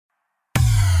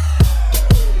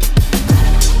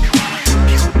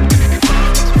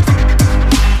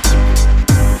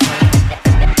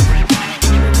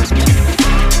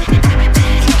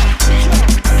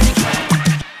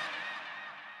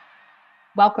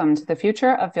Welcome to the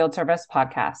Future of Field Service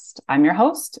podcast. I'm your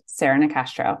host, Sarah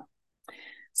Nicastro.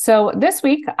 So this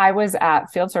week I was at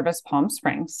Field Service Palm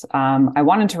Springs. I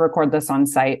wanted to record this on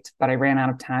site, but I ran out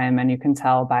of time, and you can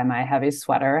tell by my heavy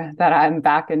sweater that I'm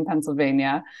back in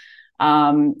Pennsylvania.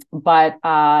 It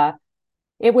was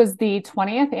the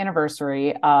 20th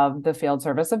anniversary of the field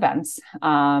service events.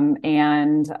 I'm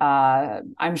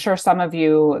sure some of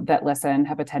you that listen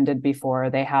have attended before.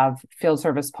 They have Field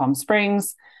Service Palm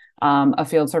Springs, a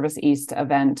Field Service East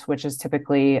event, which is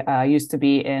typically used to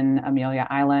be in Amelia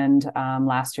Island.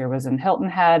 Last year was in Hilton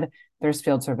Head. There's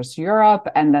Field Service Europe,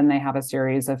 and then they have a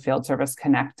series of Field Service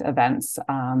Connect events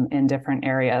in different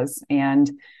areas. And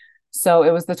so it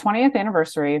was the 20th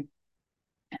anniversary.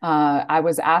 I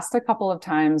was asked a couple of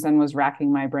times and was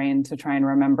racking my brain to try and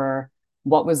remember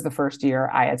what was the first year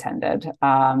I attended.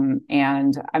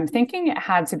 And I'm thinking it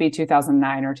had to be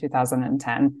 2009 or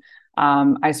 2010.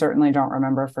 I certainly don't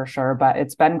remember for sure, but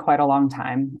it's been quite a long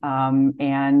time.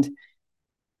 And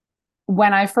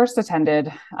when I first attended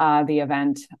the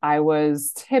event, I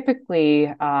was typically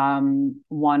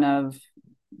one of,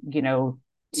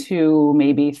 two,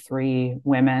 maybe three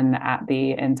women at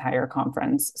the entire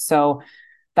conference. So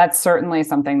that's certainly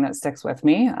something that sticks with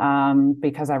me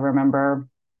because I remember,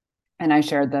 and I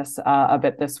shared this a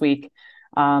bit this week,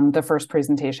 the first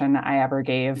presentation I ever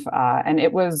gave, and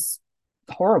it was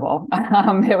horrible.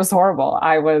 It was horrible.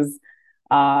 I was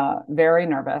very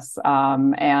nervous,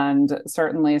 and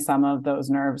certainly some of those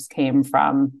nerves came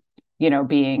from,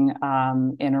 being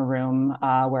in a room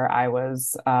where I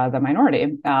was the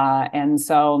minority. And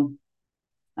so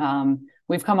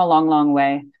we've come a long, long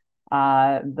way.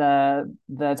 The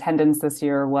attendance this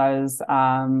year was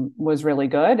really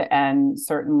good, and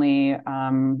certainly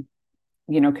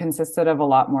consisted of a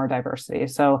lot more diversity.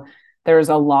 So there's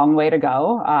a long way to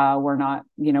go. We're not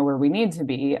where we need to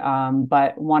be,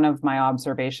 but one of my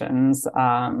observations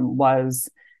was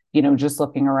just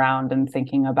looking around and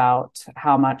thinking about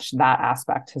how much that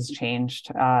aspect has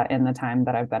changed in the time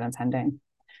that I've been attending.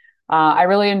 I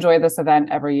really enjoy this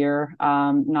event every year,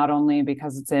 not only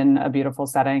because it's in a beautiful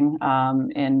setting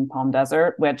in Palm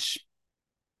Desert, which,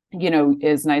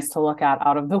 is nice to look at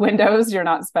out of the windows. You're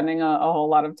not spending a whole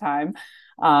lot of time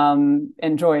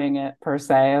enjoying it per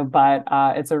se, but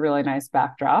it's a really nice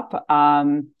backdrop.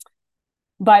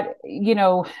 But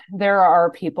there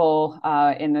are people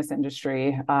in this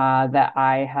industry that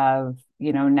I have,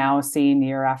 now seen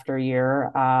year after year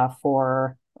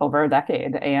for over a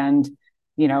decade. And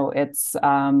it's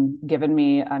given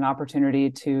me an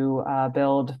opportunity to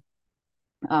build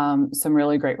some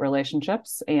really great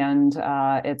relationships. And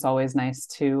it's always nice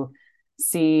to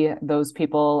see those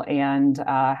people and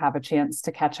have a chance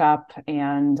to catch up.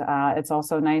 And it's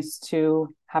also nice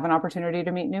to have an opportunity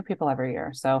to meet new people every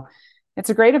year. So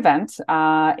it's a great event.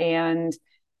 And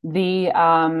the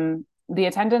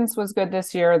attendance was good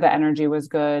this year. The energy was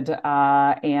good.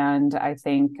 And I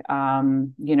think,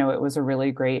 it was a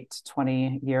really great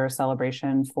 20-year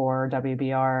celebration for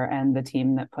WBR and the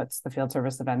team that puts the field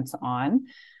service events on.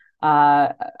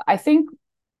 I think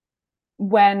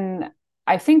when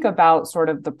I think about sort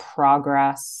of the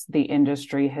progress the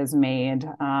industry has made,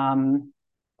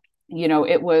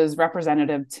 it was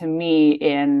representative to me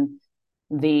in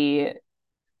the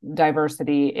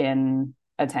diversity in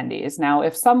attendees. Now,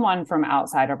 if someone from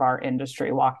outside of our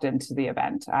industry walked into the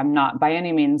event, I'm not by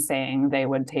any means saying they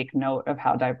would take note of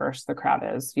how diverse the crowd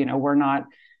is. We're not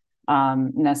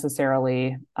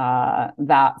necessarily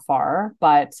that far,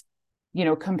 but,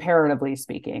 comparatively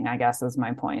speaking, I guess is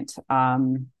my point.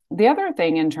 The other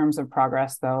thing in terms of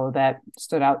progress, though, that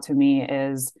stood out to me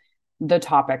is the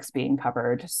topics being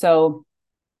covered. So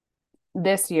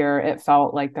this year, it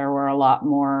felt like there were a lot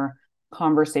more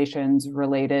conversations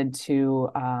related to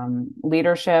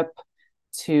leadership,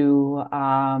 to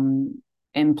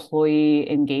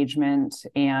employee engagement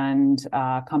and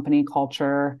company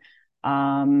culture.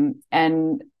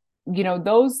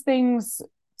 Those things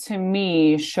to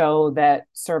me show that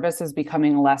service is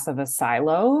becoming less of a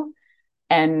silo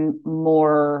and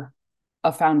more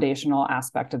a foundational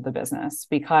aspect of the business,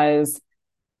 because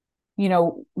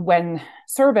when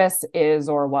service is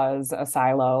or was a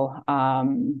silo,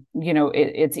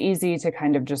 it's easy to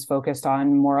kind of just focus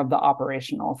on more of the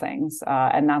operational things.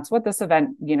 And that's what this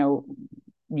event,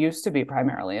 used to be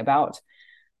primarily about.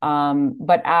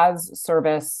 But as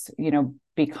service,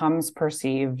 becomes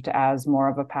perceived as more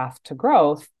of a path to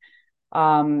growth,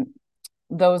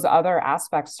 those other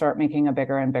aspects start making a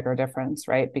bigger and bigger difference,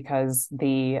 right? Because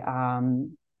the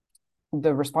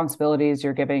responsibilities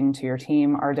you're giving to your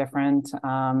team are different.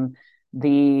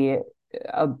 The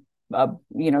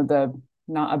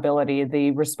not ability,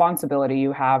 the responsibility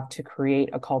you have to create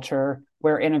a culture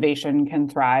where innovation can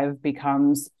thrive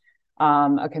becomes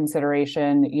a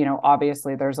consideration.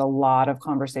 Obviously there's a lot of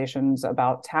conversations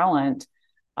about talent.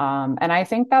 And I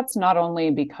think that's not only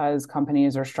because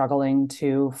companies are struggling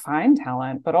to find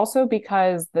talent, but also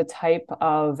because the type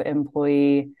of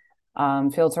employee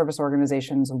field service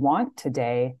organizations want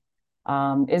today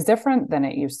is different than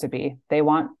it used to be. They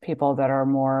want people that are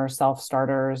more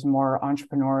self-starters, more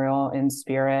entrepreneurial in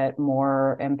spirit,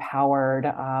 more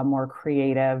empowered, more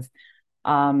creative.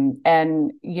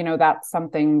 And that's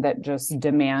something that just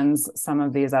demands some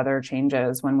of these other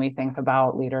changes when we think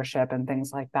about leadership and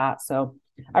things like that. So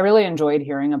I really enjoyed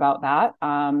hearing about that.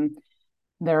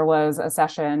 There was a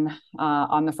session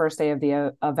on the first day of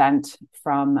the event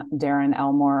from Darren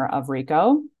Elmore of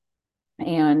Rico.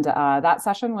 And that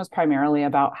session was primarily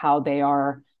about how they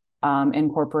are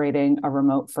incorporating a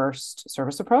remote first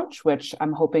service approach, which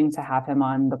I'm hoping to have him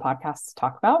on the podcast to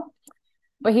talk about.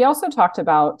 But he also talked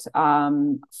about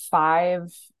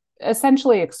 5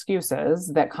 essentially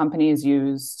excuses that companies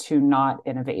use to not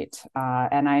innovate.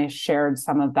 And I shared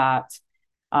some of that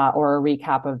or a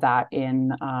recap of that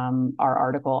in our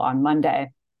article on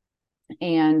Monday.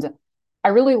 And I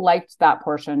really liked that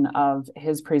portion of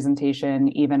his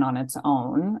presentation, even on its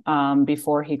own,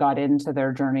 before he got into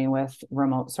their journey with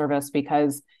remote service,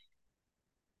 because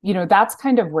that's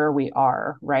kind of where we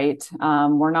are, right?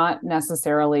 We're not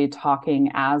necessarily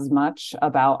talking as much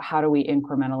about how do we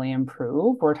incrementally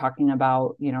improve. We're talking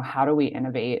about, how do we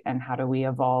innovate and how do we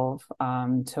evolve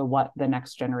to what the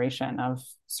next generation of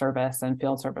service and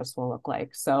field service will look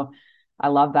like. So I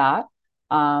love that.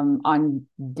 On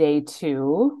day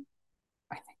 2,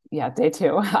 day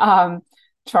 2,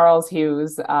 Charles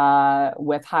Hughes with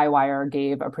Highwire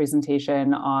gave a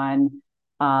presentation on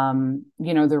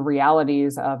the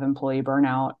realities of employee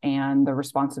burnout and the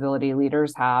responsibility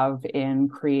leaders have in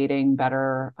creating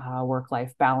better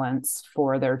work-life balance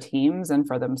for their teams and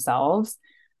for themselves.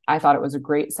 I thought it was a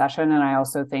great session. And I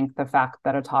also think the fact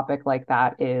that a topic like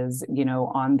that is,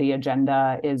 on the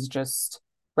agenda is just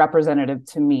representative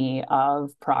to me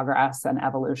of progress and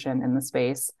evolution in the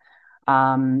space.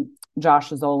 Josh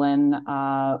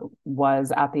Zolan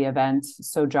was at the event.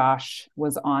 So Josh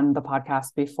was on the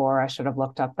podcast before. I should have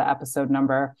looked up the episode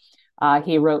number.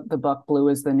 He wrote the book, Blue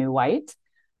is the New White.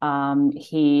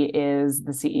 He is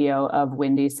the CEO of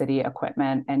Windy City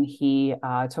Equipment, and he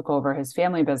took over his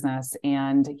family business.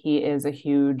 And he is a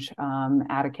huge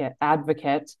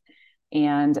advocate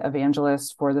and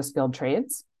evangelist for the skilled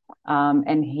trades.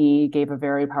 And he gave a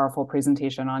very powerful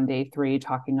presentation on day 3,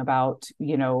 talking about,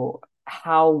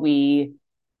 how we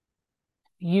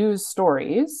use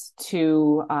stories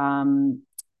to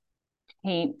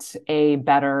paint a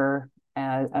better,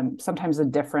 sometimes a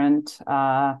different,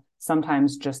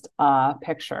 sometimes just a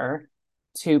picture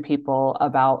to people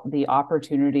about the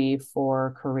opportunity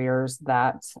for careers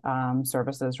that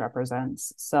services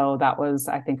represents. So that was,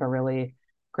 I think, a really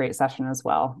great session as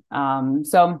well.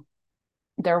 So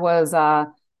there was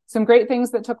some great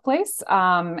things that took place.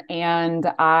 And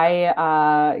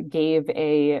I gave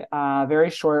a very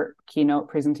short keynote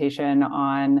presentation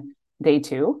on day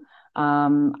 2.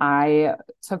 I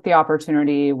took the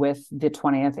opportunity with the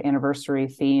 20th anniversary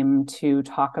theme to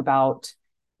talk about,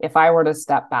 if I were to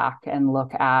step back and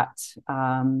look at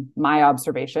my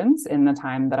observations in the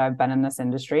time that I've been in this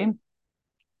industry,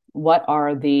 what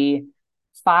are the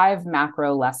 5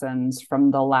 macro lessons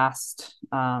from the last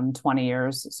 20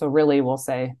 years? So really, we'll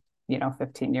say,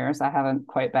 15 years. I haven't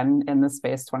quite been in this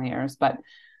space 20 years, but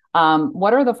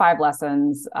what are the 5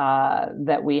 lessons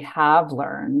that we have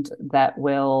learned that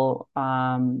will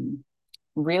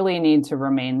really need to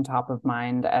remain top of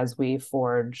mind as we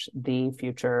forge the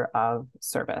future of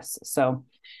service? So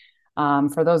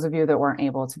for those of you that weren't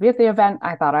able to be at the event,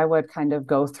 I thought I would kind of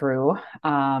go through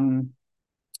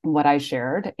what I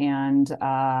shared and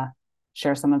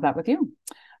share some of that with you.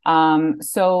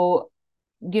 So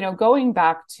going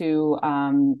back to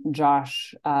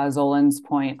Josh Zolan's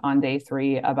point on day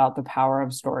 3 about the power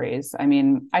of stories. I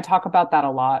mean, I talk about that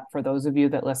a lot for those of you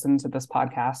that listen to this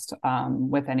podcast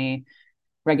with any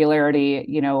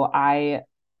regularity.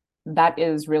 That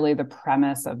is really the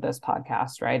premise of this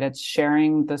podcast, right? It's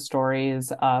sharing the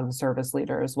stories of service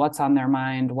leaders. What's on their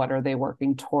mind? What are they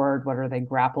working toward? What are they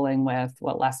grappling with?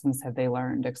 What lessons have they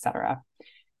learned, et cetera?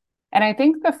 And I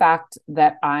think the fact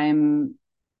that I'm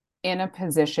in a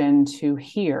position to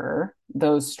hear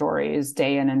those stories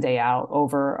day in and day out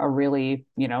over a really,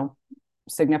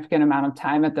 significant amount of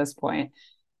time at this point,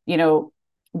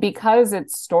 because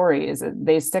it's stories,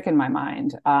 they stick in my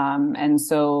mind. And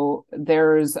so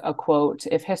there's a quote: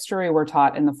 if history were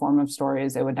taught in the form of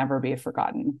stories, it would never be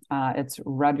forgotten. It's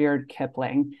Rudyard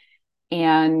Kipling.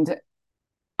 And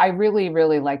I really,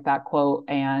 really like that quote.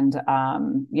 And,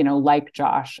 like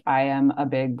Josh, I am a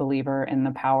big believer in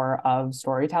the power of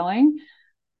storytelling.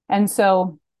 And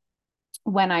so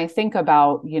when I think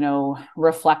about,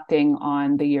 reflecting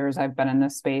on the years I've been in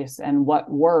this space and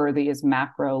what were these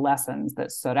macro lessons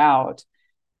that stood out,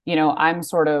 I'm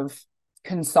sort of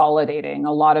consolidating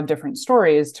a lot of different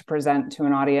stories to present to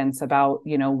an audience about,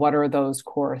 what are those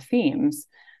core themes.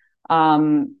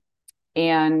 And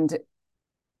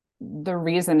the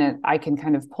reason I can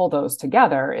kind of pull those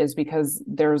together is because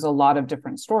there's a lot of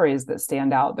different stories that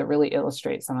stand out that really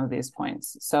illustrate some of these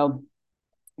points. So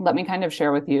let me kind of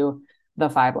share with you the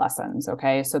 5 lessons.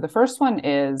 Okay. So the first one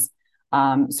is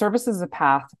service is a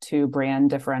path to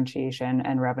brand differentiation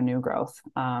and revenue growth.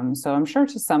 So I'm sure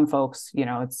to some folks,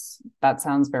 that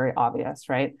sounds very obvious,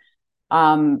 right?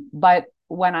 But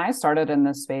when I started in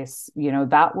this space,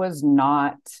 that was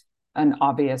not an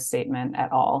obvious statement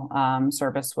at all.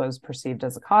 Service was perceived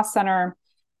as a cost center.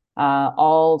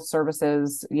 All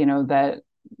services, that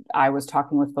I was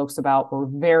talking with folks about were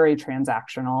very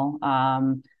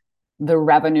transactional. The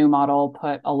revenue model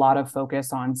put a lot of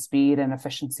focus on speed and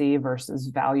efficiency versus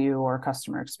value or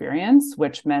customer experience,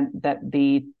 which meant that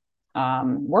the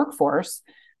workforce,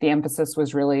 the emphasis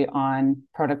was really on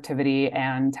productivity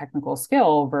and technical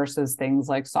skill versus things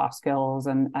like soft skills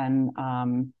and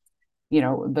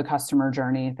the customer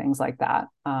journey, things like that.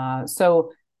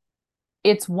 So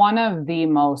it's one of the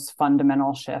most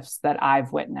fundamental shifts that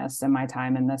I've witnessed in my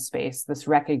time in this space, this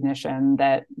recognition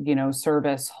that,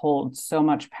 service holds so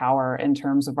much power in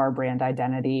terms of our brand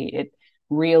identity. It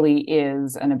really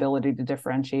is an ability to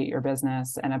differentiate your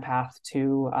business and a path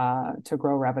to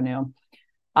grow revenue.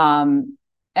 And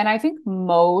I think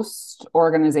most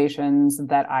organizations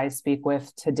that I speak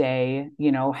with today,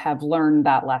 have learned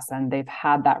that lesson. They've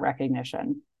had that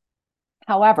recognition.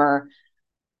 However,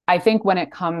 I think when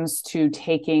it comes to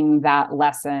taking that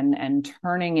lesson and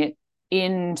turning it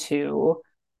into,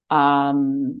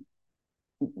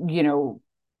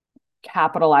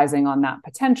 capitalizing on that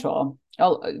potential,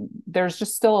 there's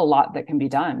just still a lot that can be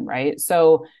done, right?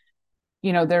 So,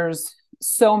 there's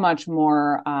so much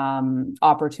more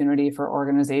opportunity for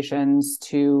organizations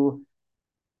to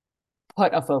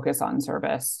put a focus on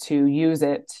service, to use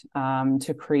it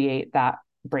to create that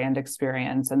brand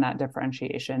experience and that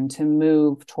differentiation, to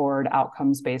move toward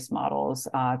outcomes-based models,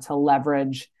 to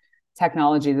leverage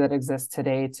technology that exists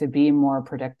today to be more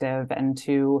predictive and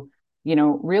to,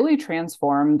 really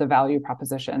transform the value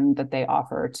proposition that they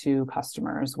offer to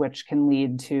customers, which can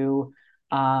lead to,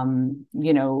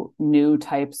 new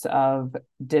types of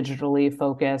digitally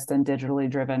focused and digitally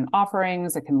driven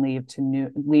offerings. It can lead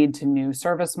to new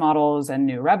service models and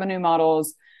new revenue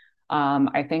models.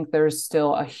 I think there's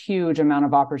still a huge amount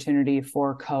of opportunity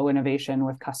for co-innovation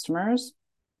with customers.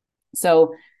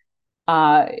 So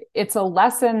it's a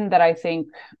lesson that I think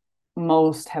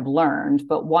most have learned,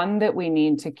 but one that we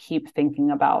need to keep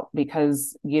thinking about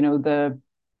because, the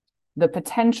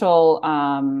potential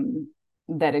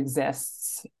that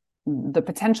exists, the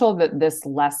potential that this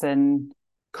lesson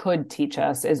could teach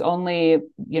us is only,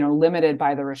 limited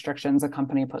by the restrictions a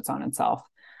company puts on itself.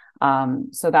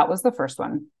 So that was the first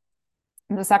one.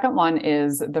 The second one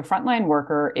is the frontline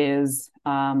worker is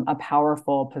a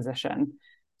powerful position.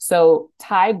 So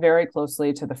tied very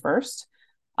closely to the first.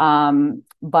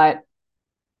 But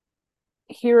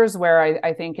here's where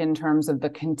I think in terms of the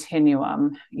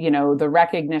continuum, the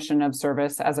recognition of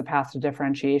service as a path to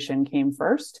differentiation came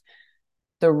first.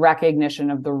 The recognition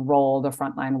of the role the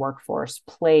frontline workforce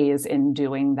plays in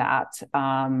doing that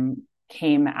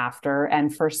came after,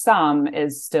 and for some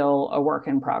is still a work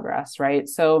in progress, right?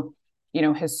 So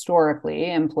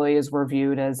historically, employees were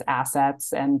viewed as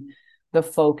assets, and the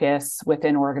focus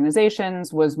within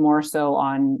organizations was more so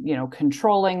on,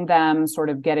 controlling them, sort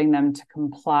of getting them to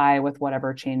comply with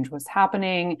whatever change was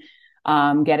happening,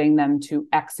 getting them to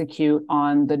execute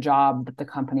on the job that the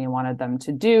company wanted them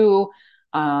to do.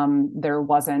 There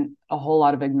wasn't a whole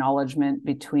lot of acknowledgement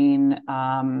between,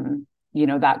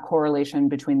 that correlation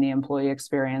between the employee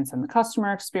experience and the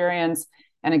customer experience.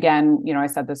 And again, I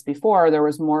said this before, there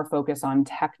was more focus on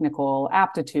technical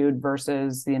aptitude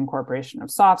versus the incorporation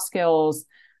of soft skills,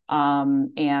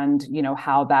 and,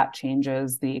 how that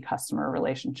changes the customer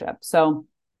relationship. So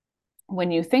when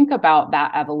you think about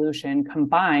that evolution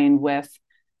combined with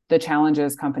the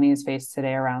challenges companies face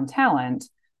today around talent,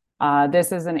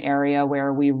 this is an area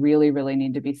where we really, really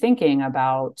need to be thinking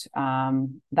about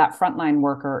that frontline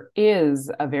worker is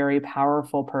a very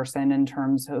powerful person in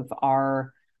terms of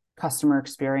our customer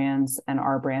experience and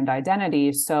our brand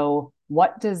identity. So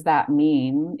what does that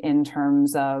mean in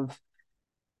terms of,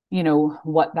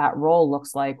 what that role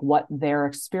looks like, what their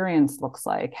experience looks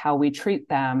like, how we treat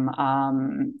them,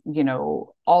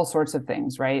 all sorts of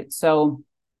things, right? So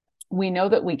we know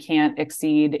that we can't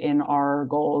exceed in our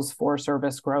goals for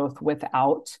service growth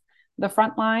without the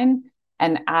frontline.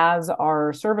 And as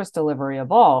our service delivery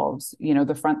evolves, the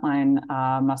frontline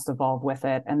must evolve with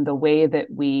it. And the way that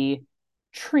we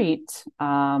treat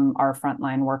our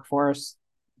frontline workforce,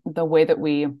 the way that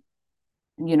we,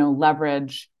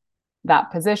 leverage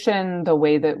that position, the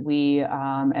way that we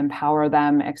empower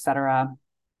them, et cetera,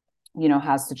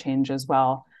 has to change as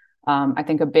well. I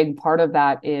think a big part of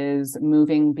that is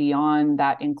moving beyond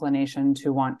that inclination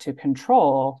to want to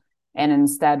control and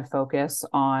instead focus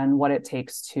on what it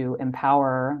takes to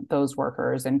empower those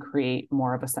workers and create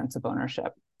more of a sense of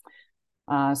ownership.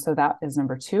 So that is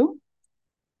number 2.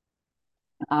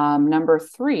 Number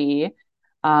 3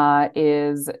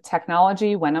 is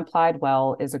technology, when applied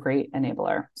well, is a great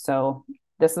enabler. So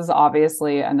this is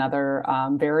obviously another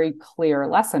very clear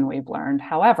lesson we've learned.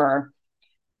 However,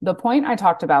 the point I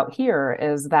talked about here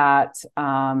is that,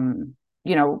 again,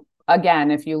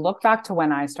 if you look back to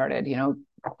when I started,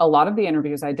 a lot of the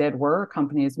interviews I did were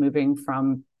companies moving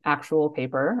from actual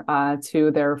paper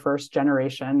to their first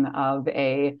generation of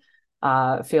a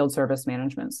field service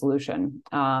management solution.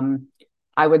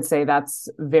 I would say that's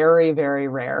very, very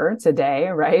rare today,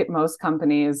 right? Most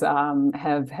companies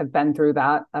have been through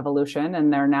that evolution,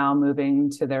 and they're now moving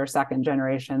to their second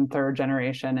generation, third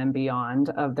generation, and beyond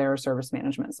of their service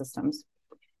management systems.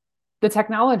 The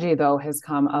technology, though, has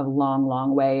come a long,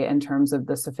 long way in terms of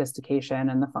the sophistication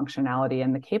and the functionality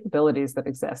and the capabilities that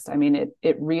exist. I mean,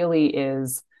 it really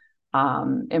is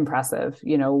impressive,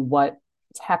 what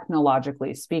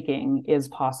technologically speaking is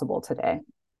possible today.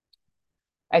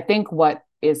 I think what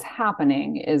is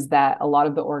happening is that a lot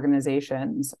of the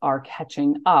organizations are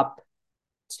catching up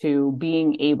to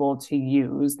being able to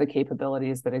use the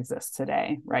capabilities that exist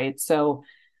today, right? So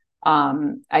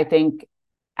I think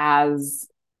as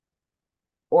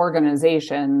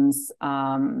organizations,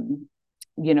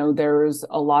 there's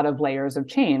a lot of layers of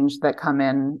change that come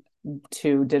in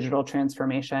to digital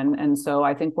transformation. And so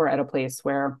I think we're at a place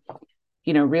where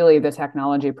really the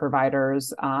technology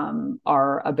providers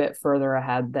are a bit further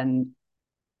ahead than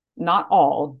not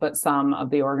all, but some of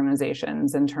the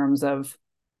organizations in terms of,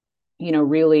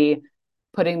 really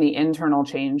putting the internal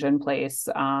change in place,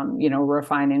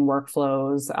 refining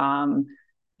workflows,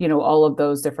 all of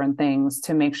those different things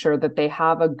to make sure that they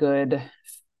have a good,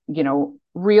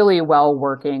 really well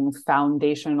working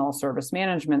foundational service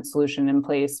management solution in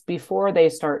place before they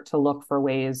start to look for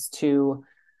ways to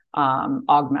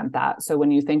augment that. So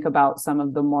when you think about some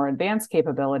of the more advanced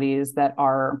capabilities that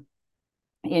are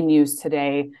in use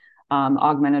today,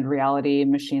 augmented reality,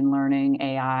 machine learning,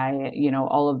 AI,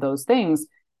 all of those things,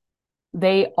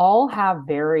 they all have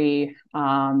very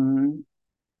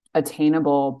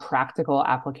attainable, practical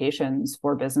applications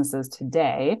for businesses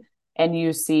today. And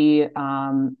you see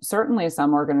certainly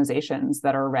some organizations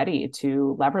that are ready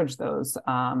to leverage those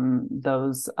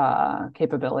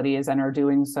capabilities and are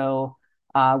doing so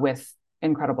with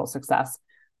incredible success.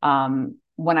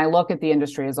 When I look at the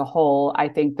industry as a whole, I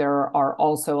think there are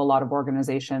also a lot of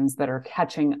organizations that are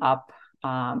catching up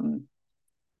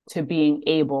to being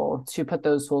able to put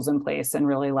those tools in place and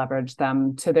really leverage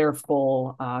them to their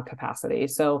full capacity.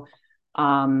 So,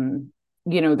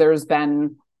 there's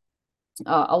been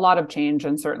a lot of change,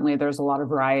 and certainly there's a lot of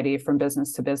variety from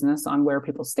business to business on where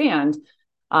people stand.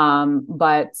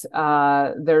 But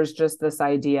there's just this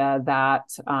idea that,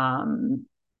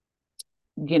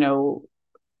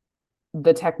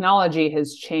 the technology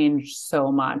has changed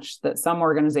so much that some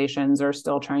organizations are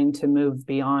still trying to move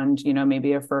beyond,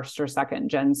 maybe a first or second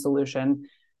gen solution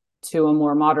to a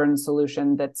more modern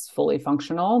solution that's fully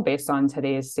functional based on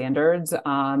today's standards,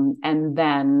 and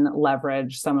then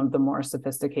leverage some of the more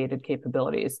sophisticated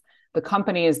capabilities. The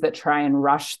companies that try and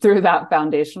rush through that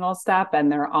foundational step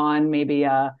and they're on maybe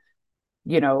an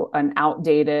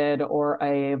outdated or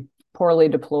a poorly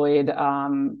deployed,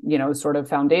 sort of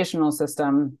foundational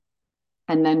system,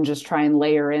 and then just try and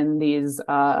layer in these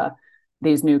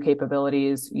new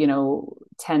capabilities,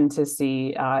 tend to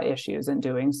see issues in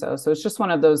doing so. So it's just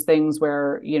one of those things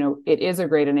where, it is a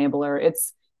great enabler.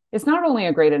 It's not only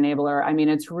a great enabler, I mean,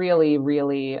 it's really,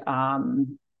 really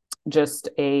just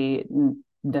a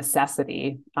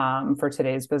necessity for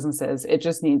today's businesses. It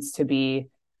just needs to be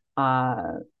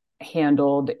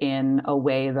handled in a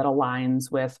way that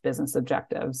aligns with business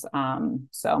objectives.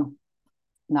 So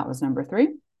that was number 3.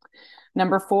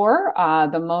 Number 4,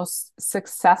 the most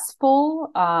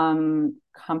successful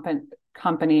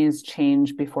companies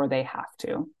change before they have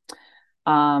to.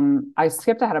 I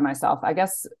skipped ahead of myself. I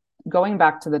guess going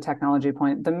back to the technology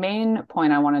point, the main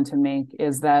point I wanted to make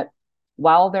is that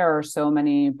while there are so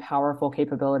many powerful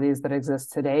capabilities that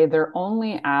exist today, they're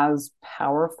only as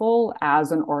powerful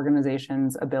as an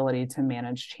organization's ability to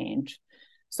manage change.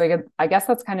 So I guess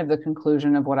that's kind of the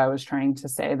conclusion of what I was trying to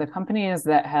say. The companies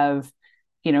that have,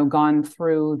 gone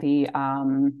through the,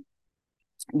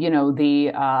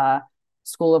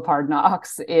 school of hard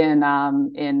knocks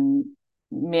in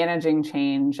managing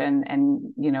change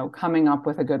and coming up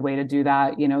with a good way to do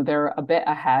that, they're a bit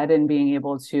ahead in being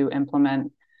able to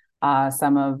implement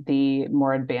some of the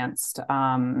more advanced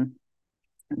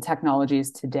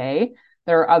technologies today.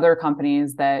 There are other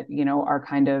companies that, are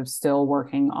kind of still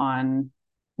working on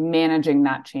managing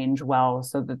that change well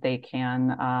so that they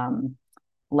can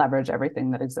leverage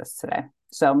everything that exists today.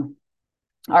 So,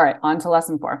 all right, on to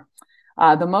lesson 4.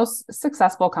 The most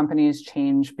successful companies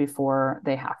change before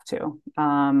they have to.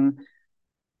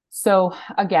 So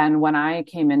again, when I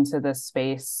came into this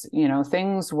space,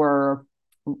 things were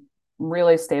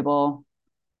really stable,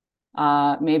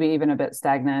 maybe even a bit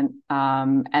stagnant.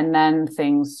 And then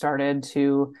things started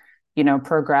to,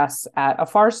 progress at a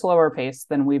far slower pace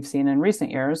than we've seen in recent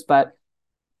years. But,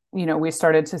 we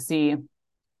started to see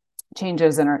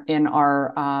changes in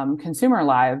our consumer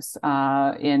lives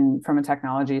from a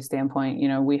technology standpoint.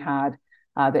 We had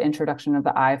the introduction of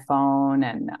the iPhone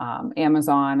and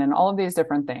Amazon and all of these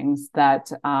different things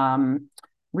that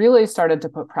really started to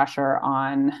put pressure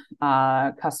on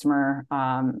customer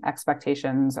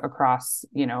expectations across,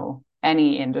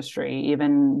 any industry,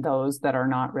 even those that are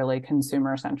not really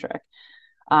consumer centric.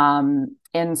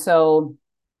 And so,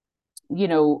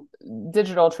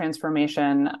 digital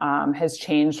transformation has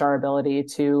changed our ability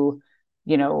to,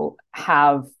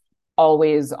 have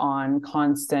always on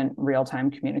constant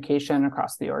real-time communication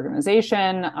across the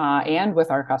organization and with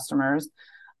our customers.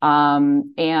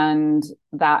 And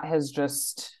that has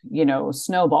just,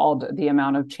 snowballed the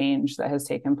amount of change that has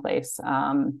taken place.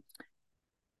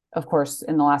 Of course,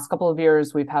 in the last couple of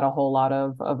years, we've had a whole lot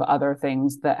of other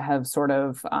things that have sort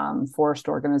of forced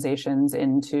organizations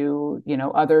into,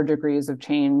 other degrees of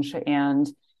change. And,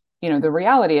 the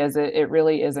reality is it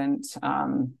really isn't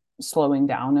slowing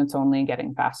down. It's only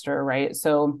getting faster, right?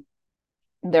 So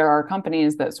there are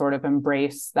companies that sort of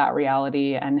embrace that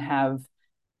reality and have,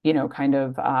 kind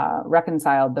of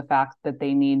reconciled the fact that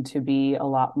they need to be a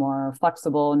lot more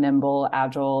flexible, nimble,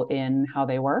 agile in how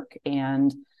they work.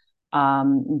 And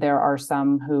there are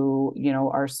some who,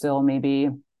 are still maybe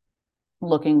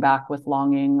looking back with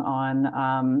longing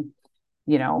on,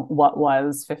 what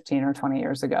was 15 or 20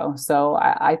 years ago. So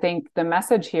I think the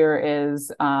message here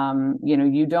is,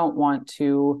 you don't want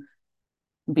to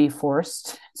be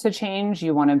forced to change.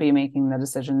 You want to be making the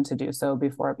decision to do so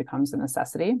before it becomes a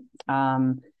necessity.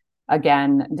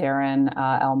 Again, Darren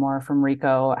Elmore from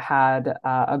Rico had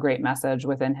a great message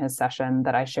within his session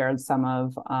that I shared some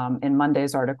of in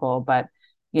Monday's article. But,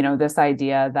 this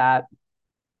idea that,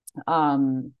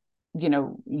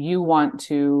 you want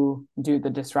to do the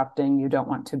disrupting, you don't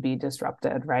want to be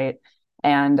disrupted, right?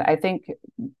 And I think,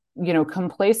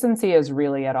 complacency is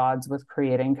really at odds with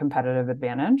creating competitive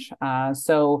advantage.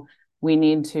 So we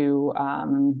need to,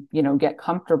 get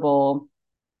comfortable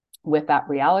with that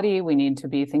reality. We need to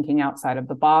be thinking outside of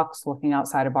the box, looking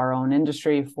outside of our own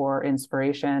industry for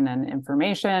inspiration and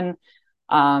information,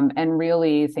 and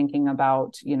really thinking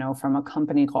about, from a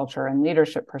company culture and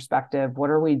leadership perspective, what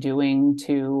are we doing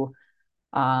to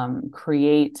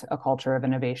create a culture of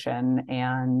innovation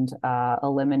and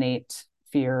eliminate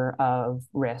fear of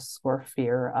risk or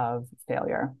fear of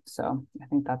failure. So I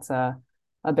think that's a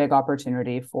big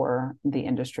opportunity for the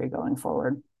industry going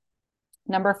forward.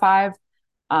 Number 5,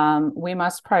 we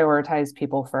must prioritize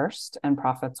people first and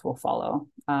profits will follow.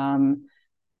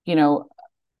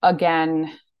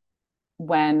 Again,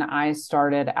 when I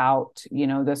started out,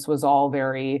 this was all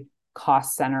very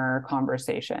cost center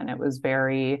conversation. It was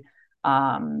very,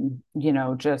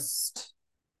 just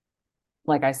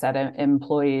like I said,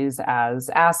 employees as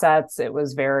assets. It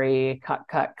was very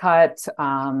cut,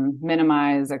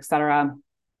 minimize, et cetera.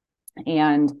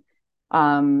 And,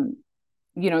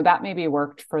 that maybe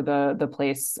worked for the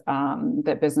place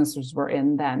that businesses were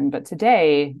in then. But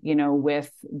today,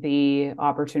 with the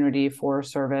opportunity for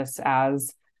service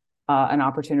as an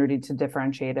opportunity to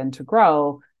differentiate and to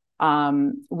grow,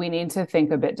 we need to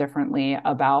think a bit differently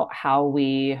about how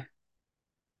we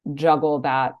juggle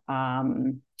that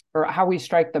or how we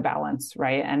strike the balance,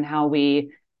 right? And how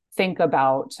we think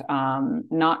about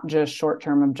not just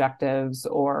short-term objectives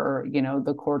or,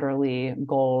 the quarterly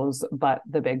goals, but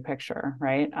the big picture,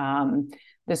 right?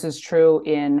 This is true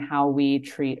in how we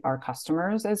treat our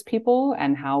customers as people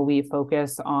and how we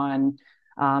focus on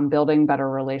building better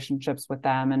relationships with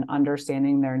them and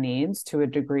understanding their needs to a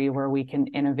degree where we can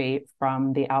innovate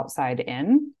from the outside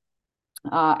in.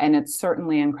 And it's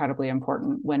certainly incredibly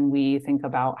important when we think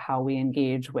about how we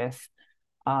engage with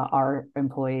our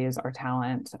employees, our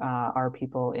talent, our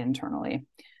people internally.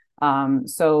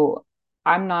 So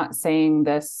I'm not saying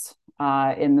this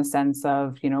in the sense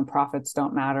of, profits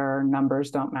don't matter, numbers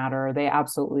don't matter. They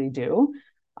absolutely do.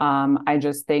 I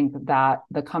just think that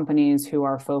the companies who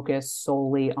are focused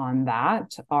solely on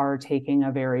that are taking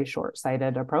a very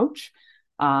short-sighted approach.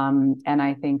 And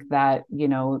I think that,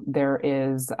 there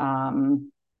is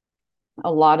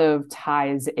a lot of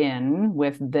ties in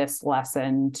with this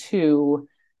lesson to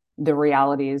the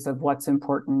realities of what's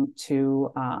important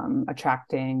to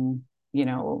attracting,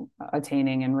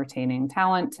 attaining and retaining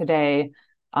talent today,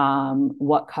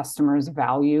 what customers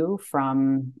value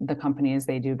from the companies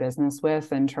they do business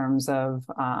with in terms of,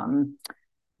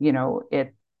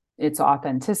 its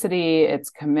authenticity, its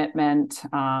commitment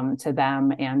to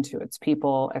them and to its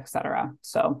people, et cetera.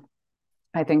 So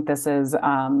I think this is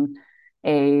a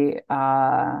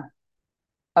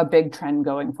big trend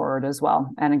going forward as well.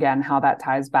 And again, how that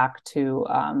ties back to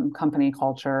company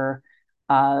culture,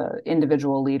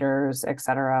 individual leaders, et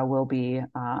cetera, will be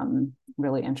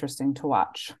really interesting to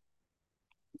watch.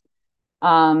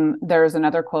 There's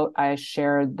another quote I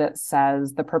shared that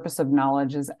says, "The purpose of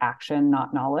knowledge is action,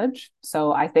 not knowledge."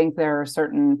 So I think there are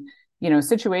certain,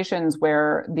 situations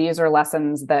where these are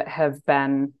lessons that have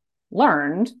been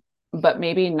learned, but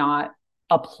maybe not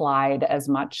applied as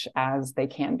much as they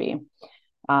can be.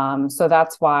 So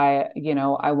that's why,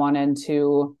 I wanted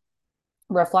to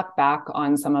reflect back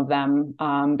on some of them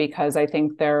because I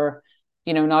think they're,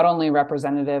 not only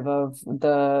representative of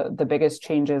the biggest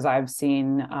changes I've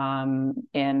seen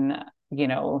in,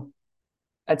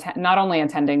 not only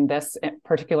attending this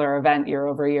particular event year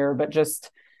over year, but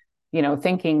just,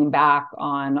 thinking back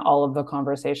on all of the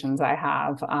conversations I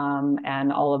have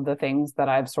and all of the things that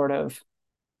I've sort of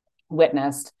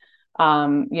witnessed.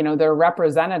 They're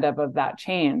representative of that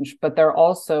change, but they're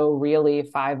also really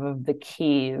 5 of the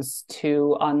keys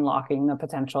to unlocking the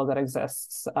potential that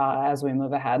exists as we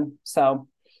move ahead. So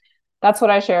that's what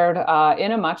I shared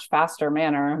in a much faster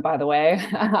manner, by the way,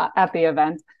 at the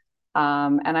event.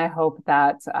 And I hope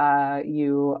that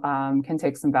you can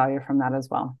take some value from that as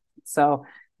well. So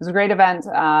it was a great event.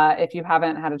 If you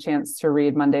haven't had a chance to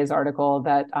read Monday's article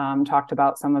that talked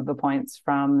about some of the points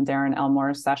from Darren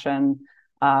Elmore's session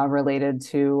related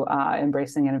to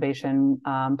embracing innovation,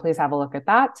 please have a look at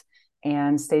that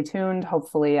and stay tuned.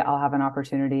 Hopefully I'll have an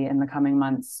opportunity in the coming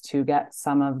months to get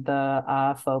some of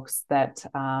the folks that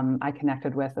I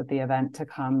connected with at the event to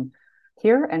come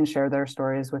here and share their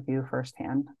stories with you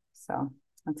firsthand. So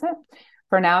that's it.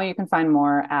 For now, you can find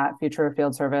more at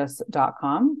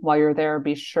futureoffieldservice.com. While you're there,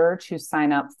 be sure to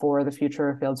sign up for the Future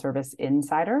of Field Service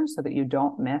Insider so that you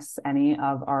don't miss any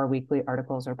of our weekly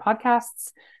articles or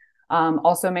podcasts.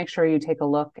 Also, make sure you take a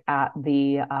look at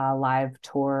the live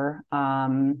tour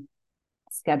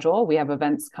schedule. We have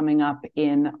events coming up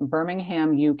in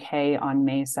Birmingham, UK on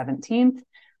May 17th,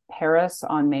 Paris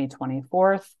on May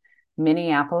 24th,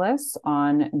 Minneapolis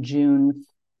on June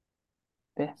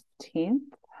 15th.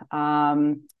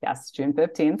 Yes, June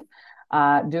 15th.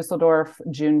 Dusseldorf,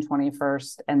 June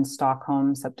 21st, and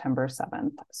Stockholm, September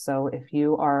 7th. So if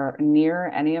you are near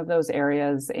any of those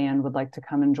areas and would like to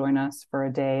come and join us for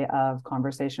a day of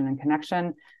conversation and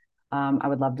connection, I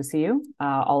would love to see you.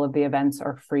 All of the events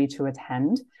are free to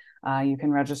attend. You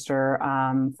can register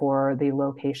for the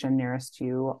location nearest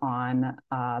you on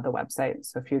the website,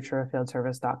 so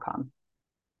futureoffieldservice.com.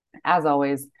 As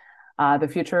always, the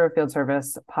Future of Field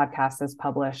Service podcast is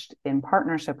published in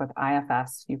partnership with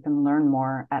IFS. You can learn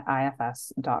more at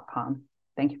ifs.com.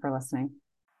 Thank you for listening.